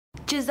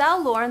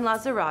Giselle Lauren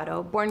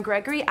Lazzarato, born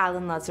Gregory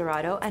Alan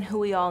Lazzarato, and who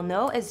we all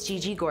know as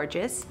Gigi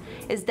Gorgeous,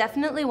 is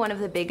definitely one of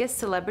the biggest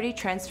celebrity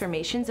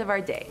transformations of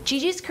our day.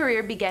 Gigi's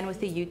career began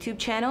with a YouTube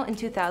channel in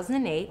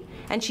 2008,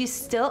 and she's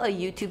still a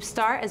YouTube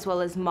star as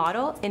well as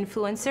model,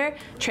 influencer,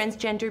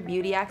 transgender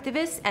beauty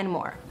activist, and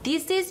more.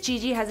 These days,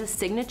 Gigi has a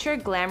signature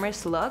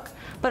glamorous look,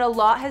 but a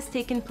lot has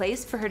taken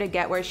place for her to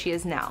get where she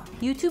is now.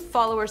 YouTube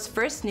followers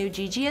first knew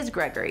Gigi as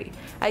Gregory,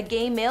 a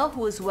gay male who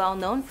was well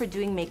known for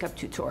doing makeup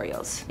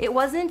tutorials. It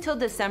wasn't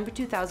until December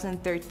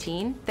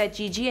 2013 that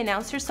Gigi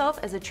announced herself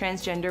as a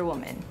transgender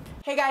woman.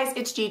 Hey guys,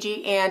 it's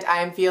Gigi and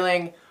I'm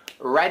feeling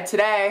red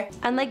today.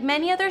 Unlike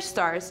many other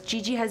stars,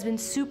 Gigi has been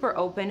super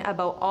open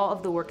about all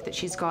of the work that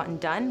she's gotten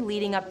done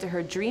leading up to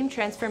her dream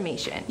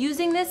transformation,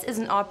 using this as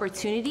an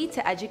opportunity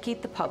to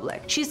educate the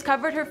public. She's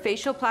covered her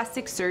facial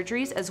plastic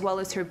surgeries as well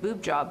as her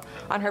boob job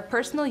on her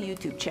personal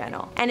YouTube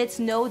channel, and it's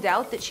no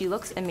doubt that she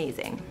looks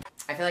amazing.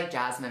 I feel like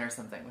Jasmine or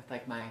something with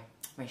like my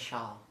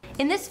shawl.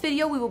 In this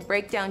video, we will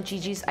break down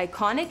Gigi's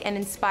iconic and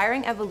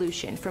inspiring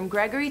evolution from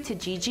Gregory to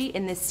Gigi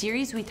in this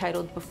series we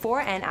titled Before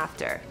and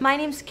After. My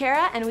name's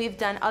Kara, and we've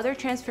done other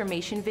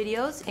transformation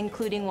videos,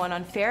 including one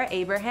on Farrah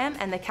Abraham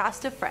and the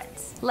cast of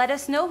Friends. Let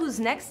us know who's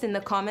next in the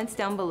comments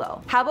down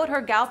below. How about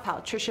her gal pal,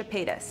 Trisha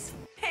Paytas?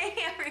 Hey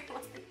everyone!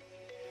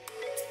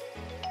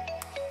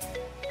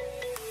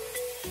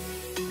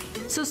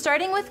 So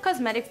starting with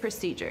cosmetic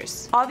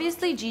procedures.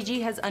 Obviously, Gigi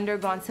has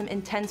undergone some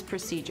intense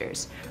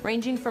procedures,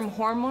 ranging from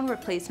hormone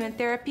replacement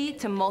therapy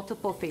to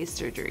multiple face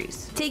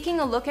surgeries.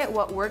 Taking a look at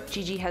what work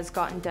Gigi has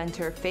gotten done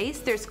to her face,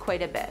 there's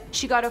quite a bit.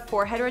 She got a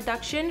forehead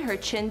reduction, her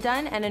chin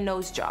done, and a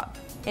nose job.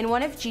 In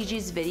one of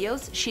Gigi's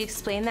videos, she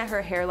explained that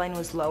her hairline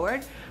was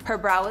lowered, her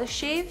brow was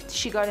shaved,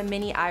 she got a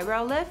mini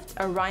eyebrow lift,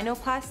 a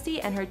rhinoplasty,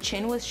 and her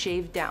chin was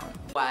shaved down.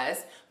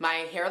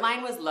 My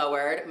hairline was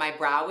lowered, my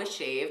brow was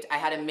shaved, I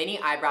had a mini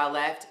eyebrow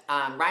lift,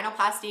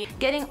 rhinoplasty.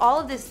 Getting all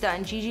of this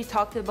done, Gigi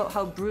talked about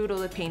how brutal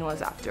the pain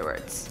was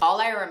afterwards.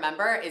 All I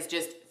remember is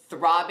just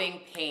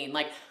throbbing pain.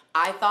 Like,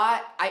 I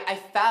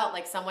felt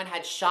like someone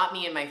had shot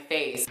me in my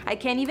face. I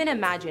can't even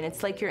imagine,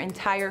 it's like your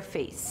entire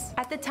face.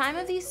 At the time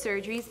of these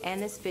surgeries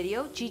and this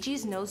video,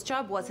 Gigi's nose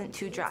job wasn't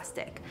too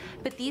drastic,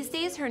 but these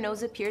days her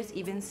nose appears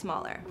even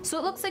smaller. So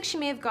it looks like she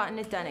may have gotten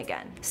it done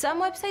again.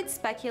 Some websites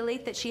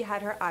speculate that she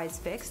had her eyes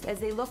fixed as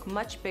they look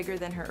much bigger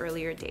than her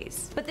earlier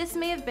days. But this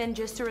may have been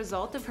just a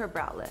result of her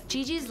brow lift.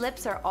 Gigi's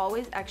lips are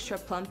always extra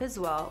plump as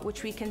well,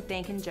 which we can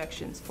thank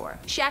injections for.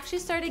 She actually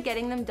started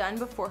getting them done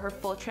before her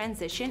full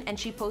transition, and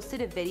she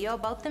posted a video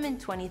about them in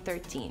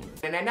 2013.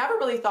 And I never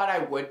really thought I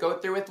would go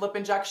through with lip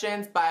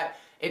injections, but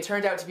it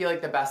turned out to be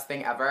like the best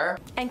thing ever.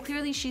 And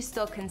clearly she's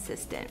still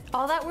consistent.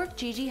 All that work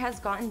Gigi has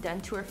gotten done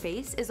to her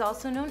face is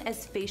also known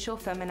as facial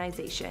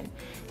feminization.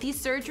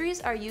 These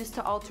surgeries are used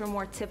to alter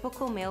more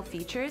typical male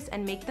features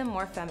and make them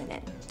more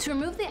feminine. To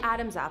remove the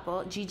Adam's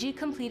apple, Gigi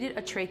completed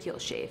a tracheal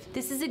shave.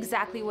 This is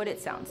exactly what it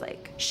sounds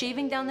like,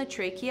 shaving down the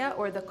trachea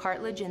or the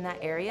cartilage in that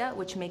area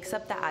which makes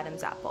up the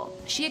Adam's apple.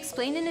 She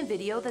explained in a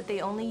video that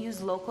they only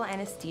use local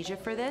anesthesia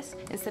for this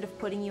instead of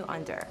putting you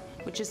under,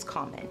 which is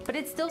common, but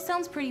it still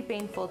sounds pretty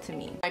painful to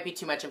me. Might be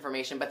too much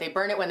information, but they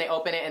burn it when they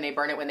open it and they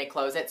burn it when they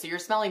close it, so you're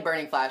smelling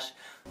burning flesh.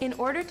 In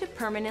order to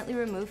permanently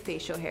remove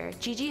facial hair,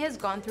 Gigi has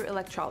gone through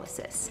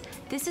electrolysis.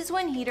 This is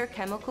when heat or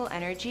chemical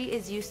energy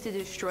is used to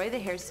destroy the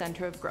hair's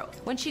center of growth.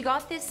 When she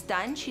got this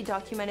done, she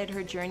documented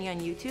her journey on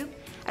YouTube,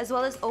 as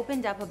well as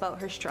opened up about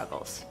her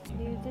struggles.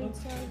 You did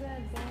so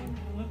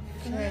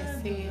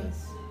good, babe.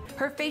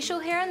 Her facial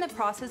hair and the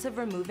process of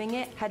removing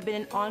it had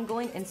been an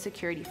ongoing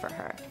insecurity for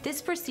her.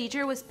 This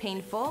procedure was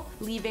painful,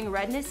 leaving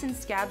redness and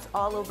scabs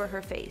all over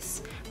her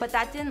face. But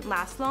that didn't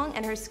last long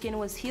and her skin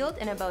was healed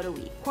in about a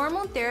week.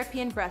 Hormone therapy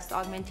and breast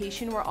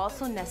augmentation were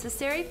also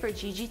necessary for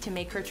Gigi to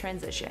make her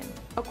transition.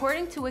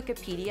 According to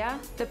Wikipedia,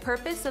 the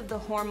purpose of the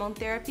hormone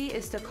therapy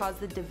is to cause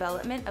the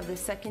development of the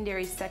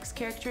secondary sex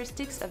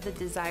characteristics of the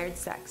desired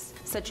sex,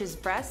 such as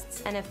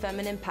breasts and a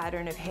feminine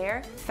pattern of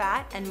hair,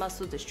 fat, and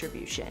muscle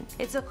distribution.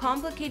 It's a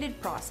complicated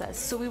process,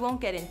 so we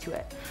won't get into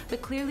it,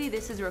 but clearly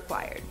this is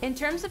required. In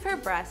terms of her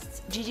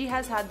breasts, Gigi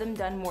has had them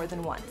done more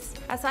than once.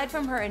 Aside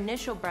from her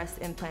initial breast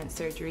implant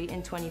surgery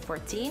in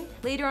 2014,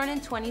 later on in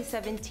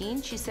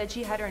 2017, she said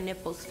she had her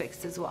nipples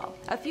fixed as well.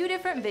 A few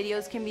different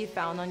videos can be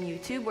found on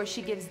YouTube where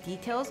she gives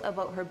details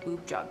about her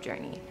boob job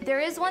journey. There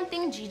is one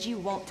thing Gigi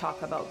won't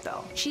talk about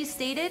though. She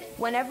stated,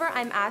 "Whenever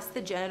I'm asked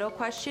the genital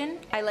question,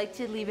 I like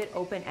to leave it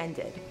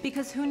open-ended,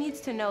 because who needs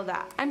to know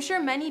that?" I'm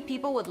sure many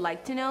people would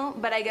like to know,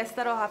 but I guess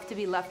that'll have to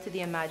be left to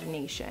the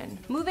imagination.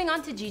 Moving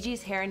on to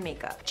Gigi's hair and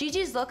makeup.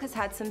 Gigi's look has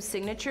had some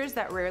signatures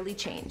that rarely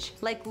change,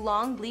 like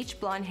long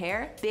bleached blonde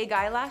hair, big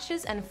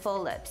eyelashes, and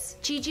full lips.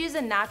 Gigi is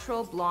a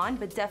natural blonde,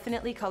 but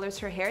definitely colors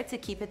her hair to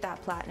keep it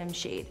that platinum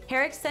shade.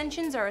 Hair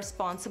extensions are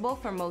responsible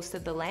for most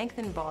of the length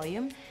and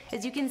volume,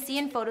 as you can see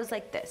in photos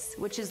like this,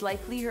 which is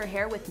likely her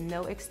hair with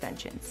no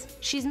extensions.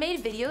 She's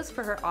made videos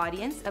for her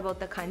audience about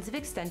the kinds of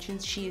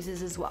extensions she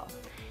uses as well.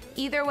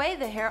 Either way,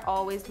 the hair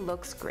always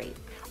looks great.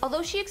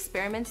 Although she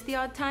experiments the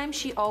odd time,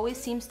 she always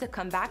seems to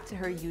come back to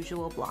her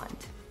usual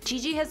blonde.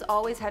 Gigi has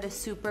always had a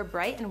super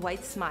bright and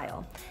white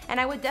smile, and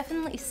I would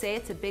definitely say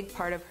it's a big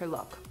part of her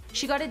look.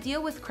 She got a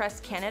deal with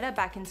Crest Canada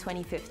back in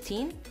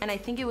 2015, and I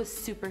think it was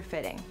super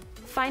fitting.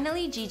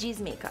 Finally, Gigi's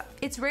makeup.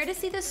 It's rare to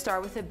see the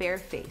star with a bare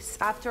face.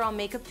 After all,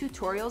 makeup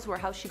tutorials were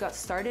how she got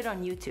started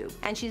on YouTube,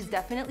 and she's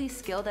definitely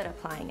skilled at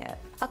applying it.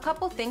 A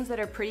couple things that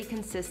are pretty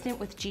consistent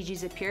with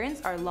Gigi's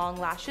appearance are long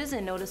lashes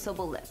and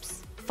noticeable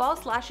lips.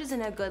 False lashes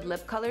and a good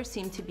lip color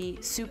seem to be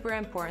super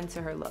important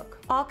to her look.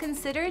 All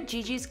considered,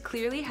 Gigi's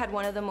clearly had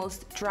one of the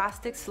most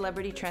drastic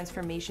celebrity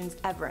transformations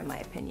ever in my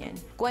opinion.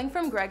 Going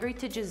from Gregory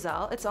to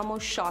Giselle, it's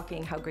almost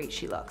shocking how great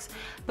she looks,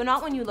 but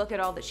not when you look at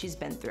all that she's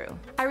been through.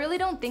 I really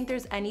don't think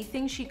there's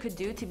anything she could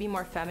do to be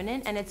more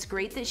feminine, and it's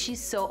great that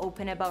she's so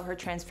open about her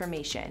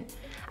transformation.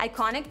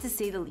 Iconic to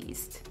say the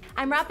least.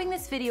 I'm wrapping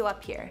this video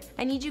up here.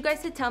 I need you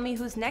guys to tell me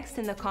who's next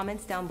in the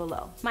comments down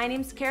below. My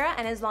name's Kara,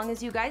 and as long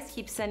as you guys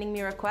keep sending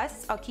me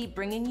requests, I'll keep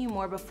bringing you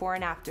more before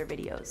and after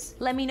videos.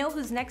 Let me know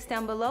who's next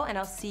down below, and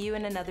I'll see you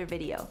in another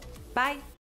video. Bye!